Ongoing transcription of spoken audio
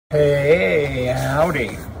Hey,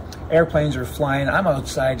 howdy. Airplanes are flying. I'm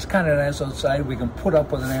outside. It's kind of nice outside. We can put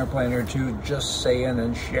up with an airplane or two, just saying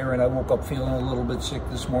and sharing. I woke up feeling a little bit sick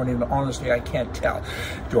this morning, but honestly, I can't tell.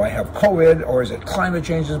 Do I have COVID or is it climate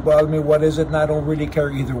change that's bothering me? What is it? And I don't really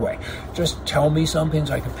care either way. Just tell me something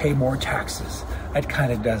so I can pay more taxes. That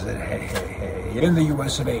kind of does it. Hey. In the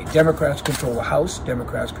US of A, Democrats control the House,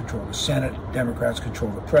 Democrats control the Senate, Democrats control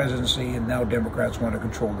the presidency, and now Democrats want to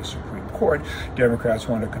control the Supreme Court. Democrats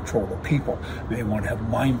want to control the people. They want to have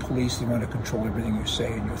mind police. They want to control everything you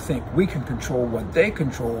say and you think. We can control what they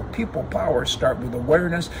control. People power start with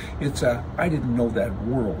awareness. It's I didn't know that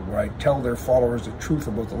world, right? Tell their followers the truth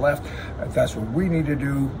about the left. That's what we need to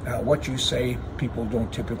do. What you say, people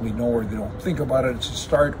don't typically know or they don't think about it. It's a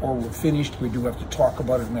start or we're finished. We do have to talk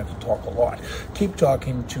about it and have to talk a lot. Keep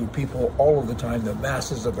talking to people all of the time, the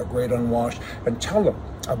masses of the great unwashed, and tell them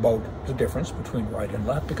about the difference between right and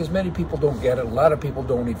left, because many people don't get it. A lot of people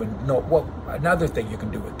don't even know. Well, another thing you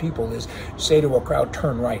can do with people is say to a crowd,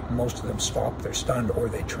 turn right, and most of them stop, they're stunned, or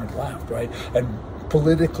they turn left, right? And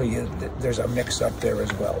politically, there's a mix-up there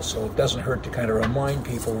as well. So it doesn't hurt to kind of remind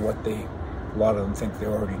people what a lot of them think they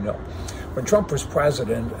already know. When Trump was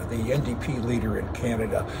president, the NDP leader in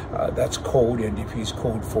Canada, that's code, NDP's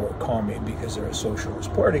code for commune because they're a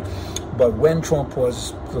socialist party. But when Trump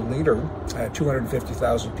was the leader,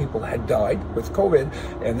 250,000 people had died with COVID,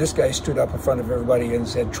 and this guy stood up in front of everybody and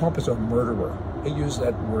said, Trump is a murderer. He used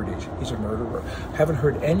that wordage, he's a murderer. Haven't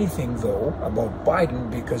heard anything, though, about Biden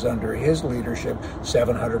because under his leadership,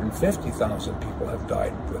 750,000 people have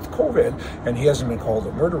died with COVID, and he hasn't been called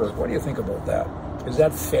a murderer. What do you think about that? Is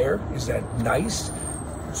that fair? Is that nice?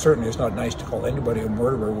 Certainly it's not nice to call anybody a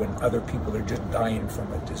murderer when other people are just dying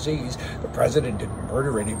from a disease. The president didn't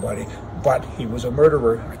murder anybody, but he was a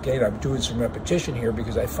murderer. Again, I'm doing some repetition here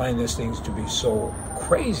because I find these things to be so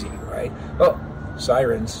crazy, right? Oh,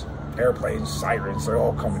 sirens. Airplanes, sirens, they're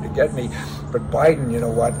all coming to get me. But Biden, you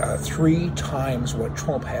know what, 3 times what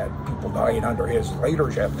Trump had, people dying under his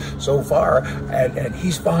leadership so far, and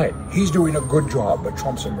he's fine. He's doing a good job, but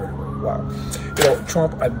Trump's a murderer. Wow. You know,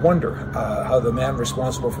 Trump, I wonder how the man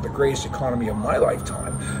responsible for the greatest economy of my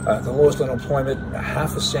lifetime, the lowest unemployment in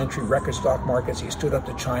half a century, record stock markets, he stood up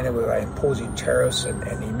to China with imposing tariffs,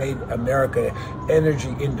 and he made America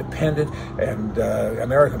energy independent, and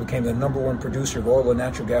America became the #1 producer of oil and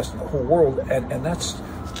natural gas in the whole world, and that's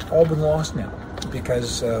all been lost now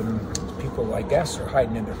because people, I guess, are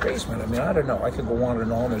hiding in their basement. I mean, I don't know. I could go on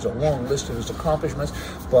and on. There's a long list of his accomplishments,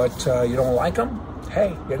 but you don't like him?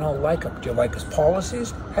 Hey, you don't like him. Do you like his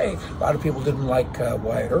policies? Hey, a lot of people didn't like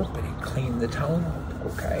Wyatt Earp, but he cleaned the town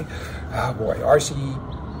up, okay? Boy,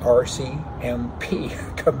 RCMP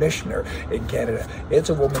commissioner in Canada. It's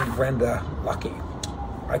a woman, Brenda Lucky.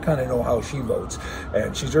 I kind of know how she votes.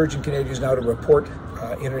 And she's urging Canadians now to report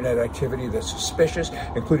internet activity that's suspicious,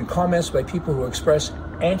 including comments by people who express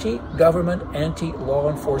anti-government, anti-law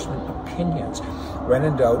enforcement opinions. When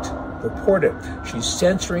in doubt, report it. She's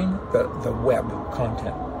censoring the web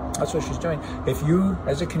content. That's what she's doing. If you,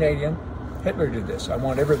 as a Canadian, Hitler did this. I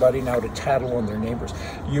want everybody now to tattle on their neighbors.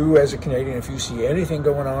 You, as a Canadian, if you see anything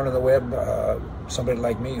going on in the web, somebody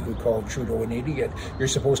like me who called Trudeau an idiot, you're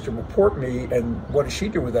supposed to report me. And what does she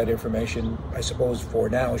do with that information? I suppose for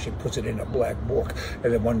now, she puts it in a black book,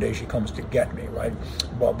 and then one day she comes to get me, right?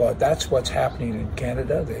 But that's what's happening in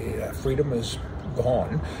Canada. The freedom is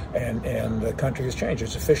gone, and the country has changed.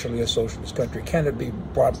 It's officially a socialist country. Can it be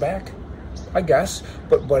brought back? I guess,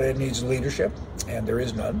 but it needs leadership, and there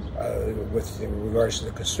is none. With regards to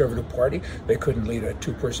the Conservative Party, they couldn't lead a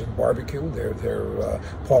 2-person barbecue. Their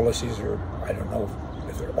policies are, I don't know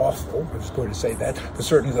if they're awful. I was going to say that, but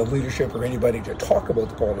certainly the leadership or anybody to talk about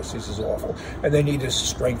the policies is awful, and they need to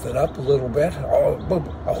strengthen up a little bit,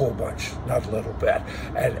 a whole bunch, not a little bit,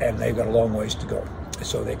 and they've got a long ways to go.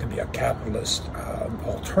 So they can be a capitalist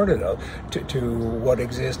alternative to what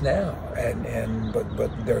exists now,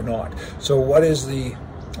 but they're not. So what is the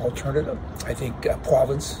alternative? I think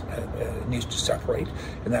province needs to separate,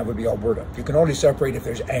 and that would be Alberta. You can only separate if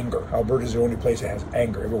there's anger. Alberta's the only place that has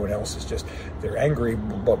anger. Everyone else is just, they're angry,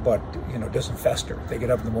 but you know, it doesn't fester. They get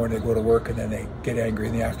up in the morning, they go to work, and then they get angry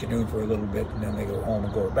in the afternoon for a little bit, and then they go home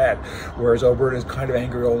and go to bed. Whereas Alberta is kind of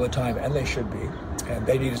angry all the time, and they should be. And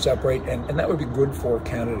they need to separate, and that would be good for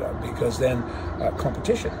Canada, because then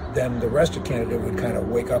competition, then the rest of Canada would kind of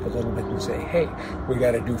wake up a little bit and say, hey, we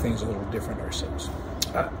got to do things a little different ourselves.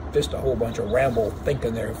 Just a whole bunch of ramble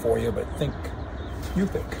thinking there for you, but think you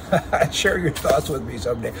think. Share your thoughts with me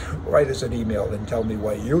someday. Write us an email and tell me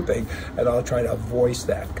what you think, and I'll try to voice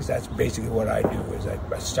that, because that's basically what I do, is I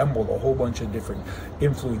assemble a whole bunch of different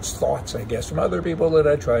influenced thoughts, I guess, from other people that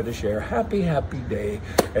I try to share. Happy day.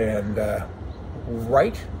 And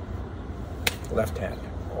right, left hand.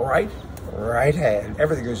 Right hand.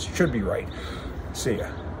 Everything should be right. See ya.